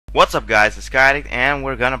What's up guys, it's Adict and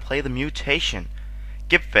we're gonna play the Mutation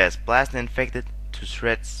Gibfest, blast the infected to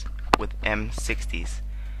shreds with M60s.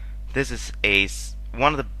 This is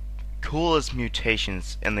one of the coolest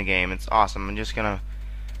mutations in the game. It's awesome. I'm just gonna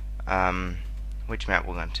which map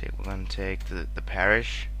we're gonna take? We're gonna take the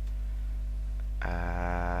parish.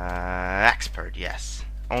 Expert, yes.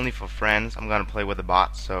 Only for friends. I'm gonna play with the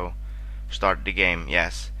bot, so start the game,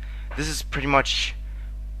 yes. This is pretty much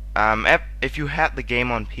if you have the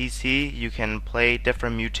game on PC, you can play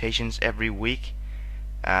different mutations every week,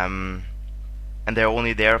 and they're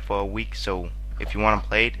only there for a week. So if you want to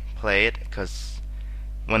play it, because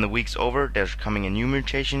when the week's over, there's coming a new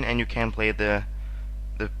mutation, and you can't play the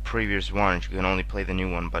previous one. You can only play the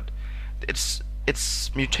new one. But it's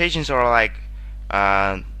mutations are like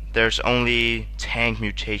there's only tank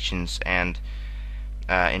mutations and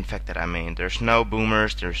infected. I mean, there's no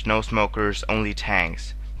boomers, there's no smokers, only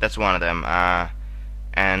tanks. That's one of them.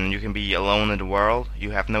 And you can be alone in the world. You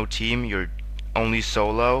have no team. You're only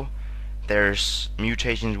solo. There's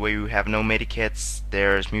mutations where you have no medikits.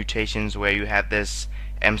 There's mutations where you have this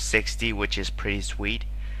M60, which is pretty sweet.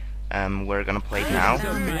 We're gonna play it now.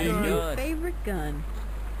 New favorite gun.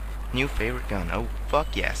 New favorite gun. Oh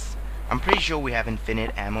fuck yes. I'm pretty sure we have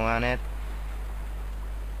infinite ammo on it.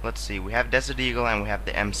 Let's see. We have Desert Eagle and we have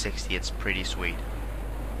the M60. It's pretty sweet.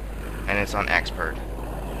 And it's on expert.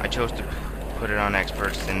 I chose to put it on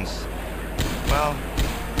expert since, well,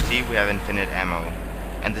 see, we have infinite ammo,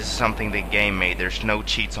 and this is something the game made. There's no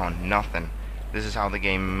cheats on nothing. This is how the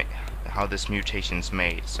game, how this mutation's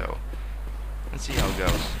made. So let's see how it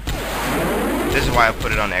goes. This is why I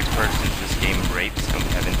put it on expert, since this game rapes and we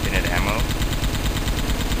have infinite ammo.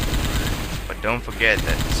 But don't forget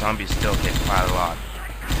that zombies still hit quite a lot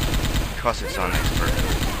because it's on expert.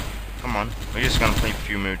 Come on, we're just gonna play a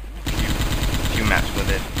few maps with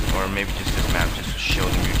it, or maybe just this map, just to show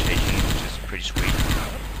the mutation, which is pretty sweet.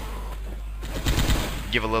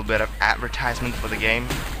 Give a little bit of advertisement for the game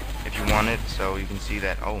if you want it, so you can see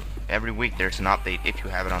that, oh, every week there's an update if you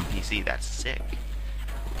have it on PC. That's sick.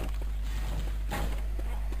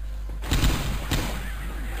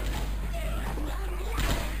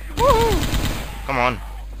 Woohoo! Come on.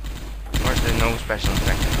 Where's the no special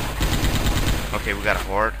infected? Okay, we got a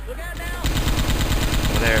hoard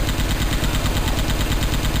over there.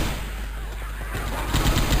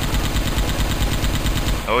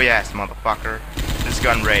 Oh yes, motherfucker. This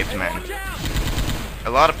gun raped, man. A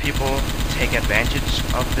lot of people take advantage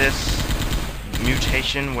of this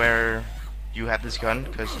mutation where you have this gun,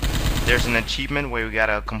 because there's an achievement where you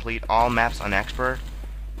gotta complete all maps on expert.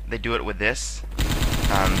 They do it with this,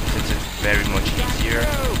 since it's very much easier.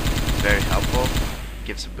 It's very helpful.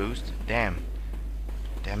 Gives a boost. Damn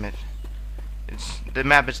it. The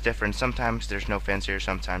map is different. Sometimes there's no fence here,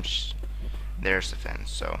 sometimes there's a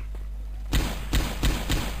fence, so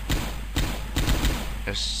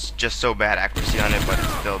there's just so bad accuracy on it, but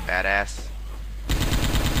it's still badass.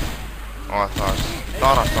 Oh, I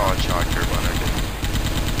thought I saw a charger, but I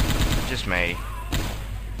didn't. Just me.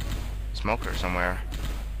 Smoker somewhere.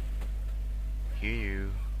 Hear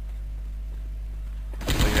you.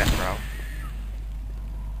 Where you at, bro?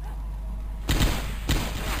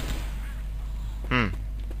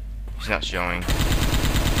 He's not showing.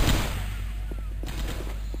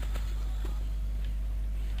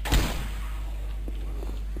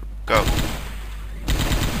 Go.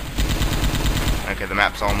 Okay, the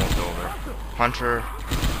map's almost over. Hunter.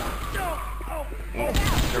 Ooh,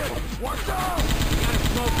 careful.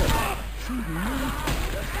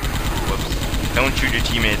 Whoops. Don't shoot your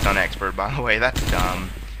teammates on expert, by the way. That's dumb.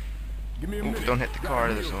 Ooh, don't hit the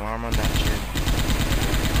car. There's an alarm on that shit.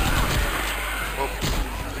 Whoop.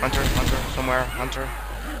 Hunter, somewhere. Hunter.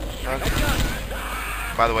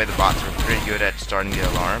 By the way, the bots are pretty good at starting the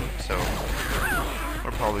alarm, so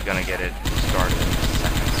we're probably gonna get it started in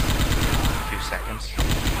seconds. A few seconds.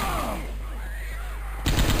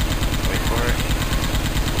 Wait for it.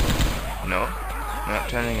 No? I'm not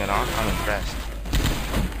turning it on? I'm impressed.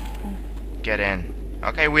 Get in.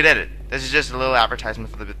 Okay, we did it. This is just a little advertisement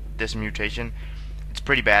for this mutation. It's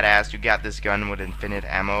pretty badass. You got this gun with infinite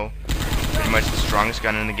ammo. Pretty much the strongest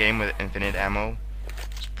gun in the game with infinite ammo.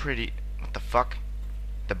 It's pretty... What the fuck?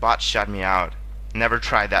 The bot shut me out. Never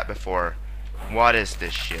tried that before. What is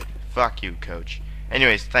this shit? Fuck you, coach.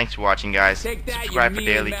 Anyways, thanks for watching, guys. Subscribe for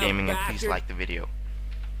daily gaming and please like the video.